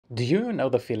Do you know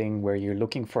the feeling where you're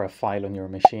looking for a file on your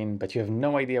machine, but you have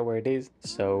no idea where it is?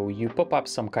 So you pop up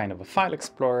some kind of a file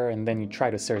explorer and then you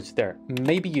try to search there.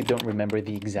 Maybe you don't remember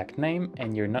the exact name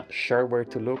and you're not sure where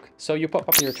to look. So you pop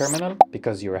up your terminal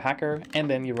because you're a hacker and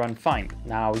then you run find.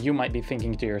 Now you might be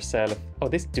thinking to yourself, oh,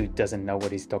 this dude doesn't know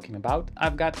what he's talking about.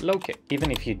 I've got locate.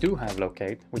 Even if you do have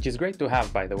locate, which is great to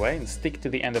have by the way, and stick to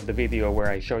the end of the video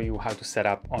where I show you how to set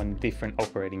up on different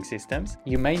operating systems,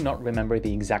 you may not remember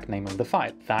the exact name of the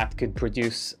file. That could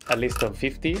produce a list of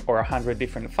 50 or 100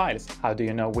 different files. How do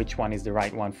you know which one is the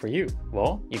right one for you?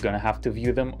 Well, you're gonna have to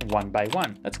view them one by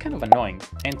one. That's kind of annoying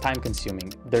and time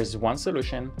consuming. There's one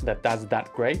solution that does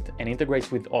that great and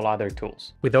integrates with all other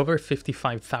tools. With over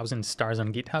 55,000 stars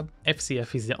on GitHub,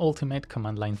 FZF is the ultimate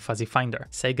command line fuzzy finder.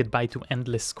 Say goodbye to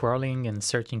endless scrolling and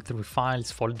searching through files,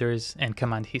 folders, and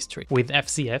command history. With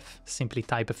FZF, simply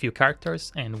type a few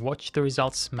characters and watch the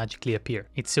results magically appear.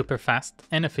 It's super fast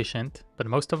and efficient, but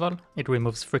most of all, it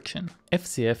removes friction.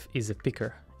 FZF is a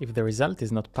picker. If the result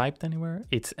is not piped anywhere,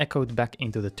 it's echoed back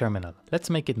into the terminal. Let's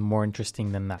make it more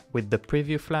interesting than that. With the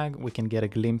preview flag, we can get a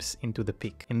glimpse into the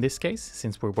peak. In this case,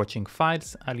 since we're watching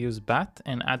files, I'll use bat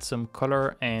and add some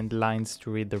color and lines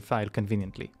to read the file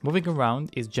conveniently. Moving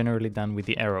around is generally done with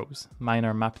the arrows. Mine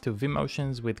are mapped to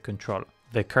vmotions with control.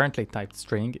 The currently typed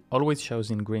string always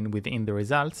shows in green within the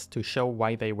results to show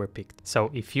why they were picked. So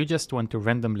if you just want to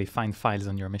randomly find files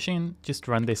on your machine, just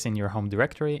run this in your home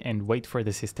directory and wait for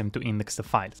the system to index the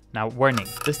files. Now warning,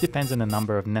 this depends on the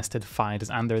number of nested files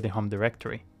under the home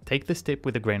directory. Take this tip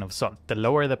with a grain of salt. The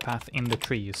lower the path in the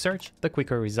tree you search, the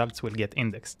quicker results will get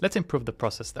indexed. Let's improve the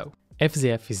process though.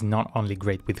 FZF is not only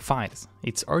great with files,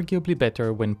 it's arguably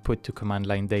better when put to command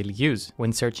line daily use.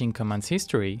 When searching commands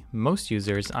history, most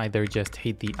users either just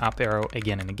hit the up arrow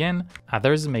again and again,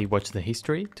 others may watch the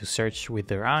history to search with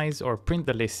their eyes or print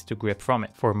the list to grep from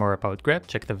it. For more about grep,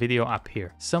 check the video up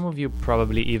here. Some of you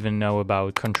probably even know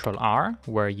about Ctrl R,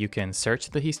 where you can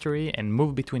search the history and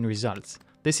move between results.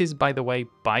 This is, by the way,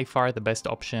 by far the best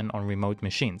option on remote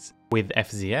machines. With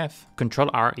FZF, Ctrl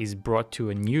R is brought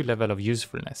to a new level of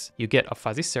usefulness. You get a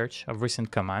fuzzy search of recent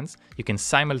commands, you can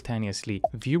simultaneously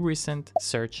view recent,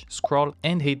 search, scroll,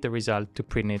 and hit the result to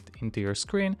print it into your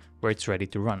screen where it's ready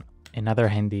to run. Another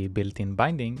handy built-in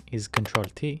binding is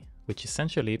Ctrl T, which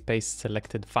essentially pastes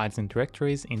selected files and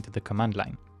directories into the command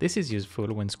line. This is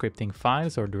useful when scripting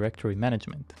files or directory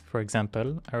management. For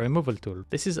example, a removal tool.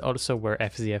 This is also where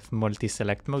FZF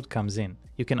multi-select mode comes in.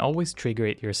 You can always trigger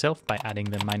it yourself by adding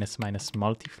the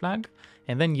multi flag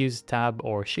and then use tab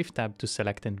or shift tab to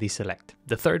select and deselect.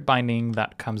 The third binding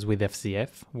that comes with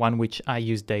FZF, one which I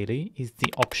use daily, is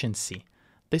the Option C.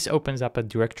 This opens up a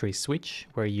directory switch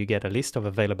where you get a list of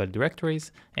available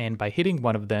directories, and by hitting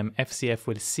one of them, FZF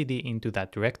will CD into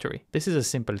that directory. This is a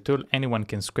simple tool anyone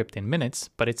can script in minutes,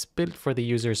 but it's built for the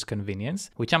user's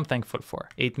convenience, which I'm thankful for.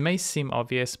 It may seem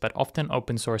obvious, but often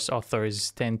open source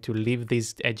authors tend to leave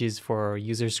these edges for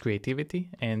users' creativity,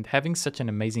 and having such an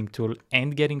amazing tool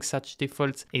and getting such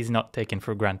defaults is not taken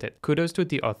for granted. Kudos to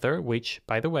the author, which,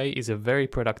 by the way, is a very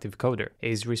productive coder. He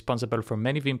is responsible for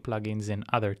many Vim plugins and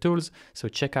other tools, so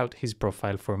check out his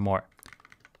profile for more.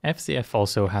 FZF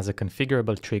also has a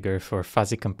configurable trigger for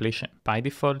fuzzy completion. By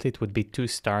default, it would be 2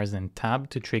 stars and tab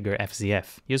to trigger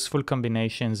FZF. Useful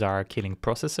combinations are killing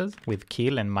processes with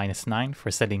kill and -9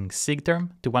 for setting sigterm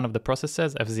to one of the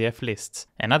processes FZF lists.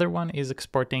 Another one is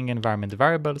exporting environment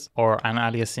variables or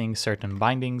unaliasing certain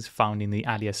bindings found in the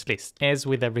alias list. As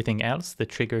with everything else, the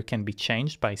trigger can be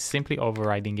changed by simply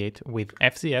overriding it with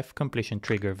FZF completion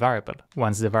trigger variable.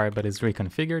 Once the variable is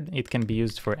reconfigured, it can be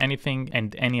used for anything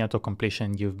and any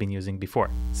autocompletion you've been using before.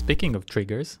 Speaking of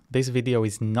triggers, this video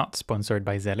is not sponsored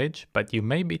by Zellij, but you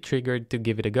may be triggered to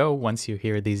give it a go once you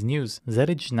hear these news.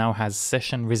 Zellij now has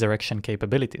session resurrection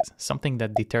capabilities, something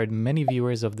that deterred many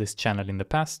viewers of this channel in the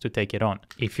past to take it on.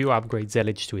 If you upgrade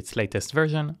Zellij to its latest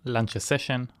version, launch a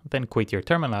session, then quit your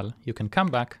terminal, you can come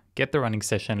back, get the running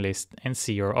session list, and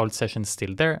see your old sessions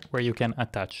still there where you can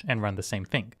attach and run the same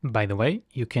thing. By the way,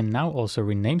 you can now also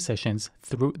rename sessions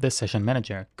through the session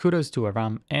manager. Kudos to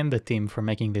Aram and the team for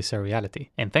making this a reality.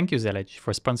 And thank you Zellij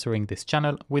for sponsoring this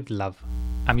channel with love.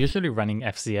 I'm usually running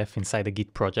FZF inside a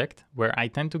Git project where I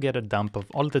tend to get a dump of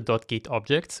all the .git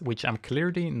objects which I'm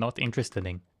clearly not interested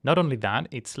in. Not only that,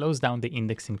 it slows down the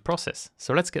indexing process,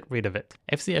 so let's get rid of it.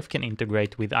 FZF can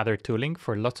integrate with other tooling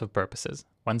for lots of purposes.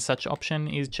 One such option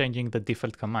is changing the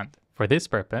default command. For this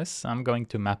purpose, I'm going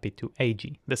to map it to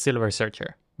AG, the silver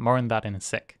searcher. More on that in a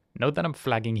sec. Note that I'm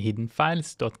flagging hidden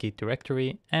files.git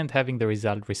directory and having the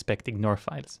result respect ignore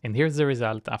files. And here's the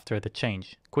result after the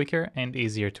change. Quicker and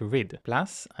easier to read.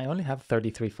 Plus, I only have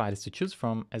 33 files to choose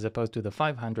from as opposed to the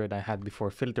 500 I had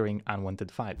before filtering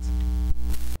unwanted files.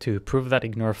 To prove that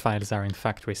ignore files are in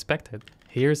fact respected,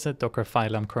 here's a Docker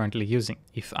file I'm currently using.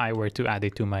 If I were to add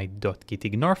it to my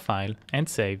 .gitignore file and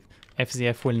save,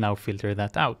 FZF will now filter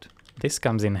that out. This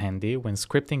comes in handy when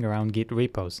scripting around Git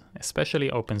repos, especially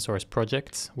open source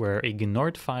projects where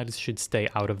ignored files should stay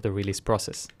out of the release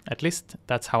process. At least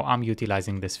that's how I'm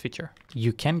utilizing this feature.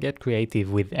 You can get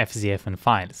creative with FZF and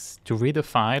files. To read a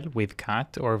file with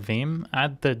cat or vim,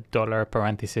 add the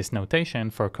 $parenthesis notation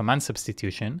for command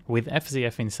substitution with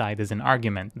FZF inside as an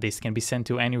argument. This can be sent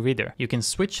to any reader. You can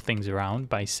switch things around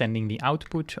by sending the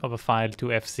output of a file to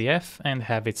FZF and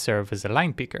have it serve as a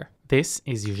line picker. This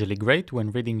is usually great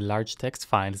when reading large text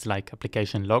files like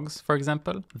application logs, for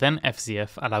example. Then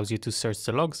FZF allows you to search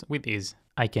the logs with ease.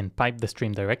 I can pipe the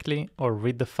stream directly or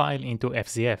read the file into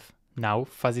FZF. Now,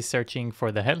 fuzzy searching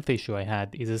for the health issue I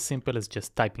had is as simple as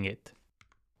just typing it.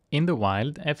 In the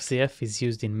wild, FZF is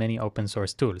used in many open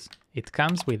source tools. It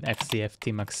comes with FZF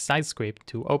Tmux side script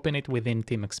to open it within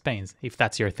Tmux panes, if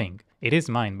that's your thing. It is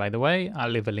mine, by the way. I'll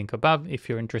leave a link above if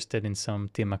you're interested in some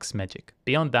Tmux magic.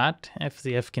 Beyond that,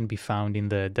 FZF can be found in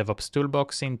the DevOps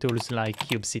toolbox in tools like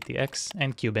kubectx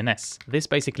and kubeNS. This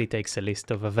basically takes a list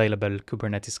of available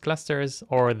Kubernetes clusters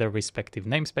or their respective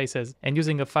namespaces and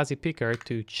using a fuzzy picker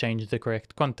to change the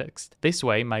correct context. This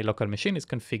way, my local machine is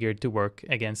configured to work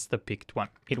against the picked one.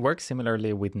 It works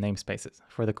similarly with namespaces.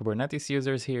 For the Kubernetes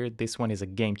users here, this one is a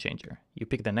game changer. You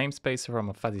pick the namespace from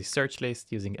a fuzzy search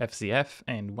list using FZF,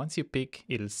 and once you pick,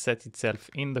 it'll set itself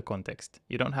in the context.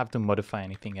 You don't have to modify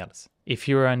anything else. If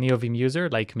you're a NeoVim user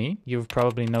like me, you've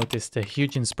probably noticed a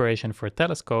huge inspiration for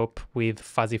Telescope with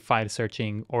fuzzy file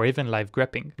searching or even live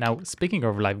grepping. Now, speaking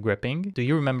of live grepping, do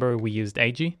you remember we used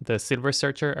AG, the silver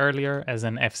searcher, earlier as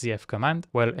an FZF command?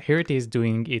 Well, here it is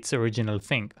doing its original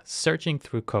thing, searching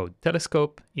through code.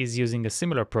 Telescope is using a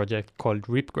similar project called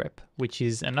ripgrep, which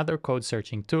is another code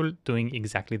searching tool doing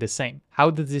exactly the same. How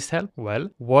does this help?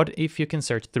 Well, what if you can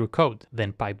search through code,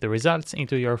 then pipe the results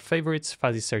into your favorites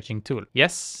fuzzy searching tool?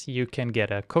 Yes, you can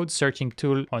get a code searching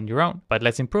tool on your own, but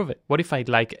let's improve it. What if I'd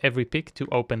like every pick to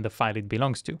open the file it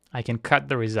belongs to? I can cut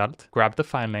the result, grab the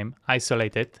file name,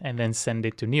 isolate it, and then send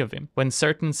it to NeoVim. When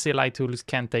certain CLI tools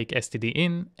can't take std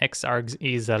in, xargs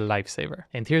is a lifesaver.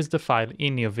 And here's the file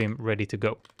in NeoVim ready to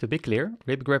go. To be clear,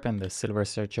 ripgrep and the silver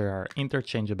searcher are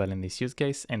interchangeable in this use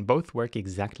case, and both work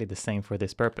exactly the same for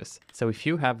this purpose. So if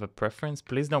you have a preference,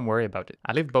 please don't worry about it.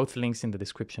 I'll leave both links in the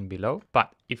description below,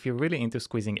 but if you're really into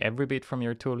squeezing every bit from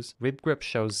your tools, ripgrep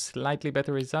shows slightly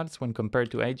better results when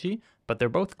compared to AG, but they're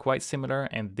both quite similar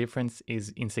and the difference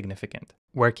is insignificant.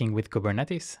 Working with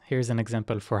Kubernetes, here's an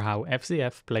example for how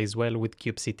FZF plays well with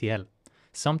kubectl.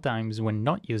 Sometimes when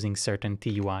not using certain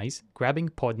TUIs, grabbing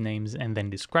pod names and then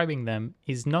describing them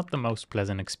is not the most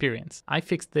pleasant experience. I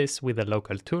fixed this with a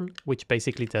local tool, which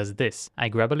basically does this. I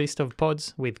grab a list of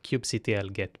pods with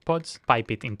kubectl get pods, pipe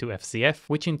it into FZF,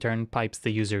 which in turn pipes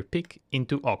the user pick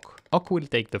into awk. Awk will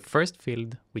take the first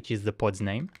field, which is the pod's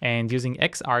name, and using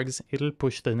xargs, it'll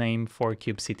push the name for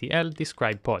kubectl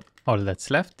describe pod. All that's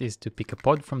left is to pick a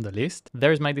pod from the list.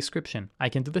 There's my description. I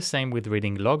can do the same with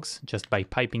reading logs just by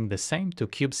piping the same to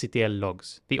kubectl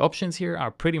logs. The options here are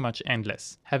pretty much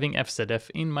endless. Having FZF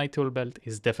in my toolbelt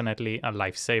is definitely a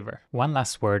lifesaver. One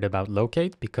last word about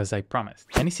locate, because I promised.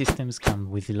 Many systems come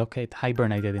with locate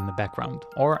hibernated in the background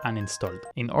or uninstalled.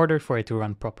 In order for it to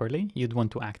run properly, you'd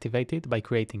want to activate it by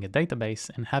creating a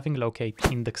database and having locate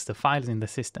index the files in the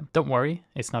system. Don't worry,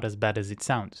 it's not as bad as it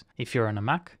sounds. If you're on a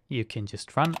Mac, you can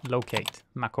just run locate.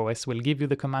 macOS will give you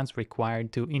the commands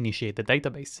required to initiate the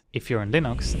database. If you're on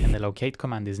Linux and the locate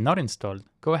command is not installed,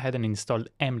 go ahead and install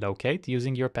mlocate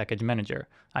using your package manager,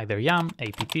 either yum,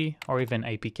 apt, or even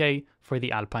apk for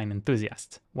the Alpine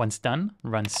enthusiasts. Once done,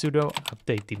 run sudo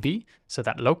update db so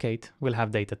that locate will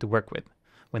have data to work with.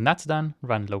 When that's done,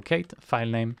 run locate, file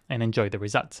name, and enjoy the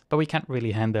results. But we can't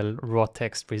really handle raw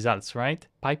text results, right?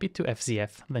 Pipe it to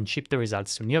FZF, then ship the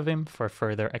results to NeoVim for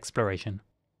further exploration.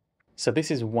 So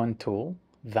this is one tool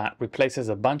that replaces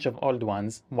a bunch of old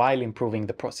ones while improving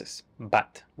the process.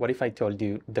 But what if I told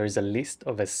you there's a list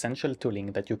of essential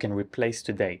tooling that you can replace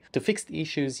today to fix the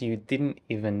issues you didn't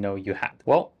even know you had?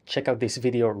 Well, check out this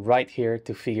video right here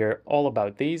to figure all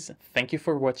about these. Thank you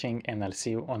for watching, and I'll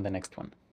see you on the next one.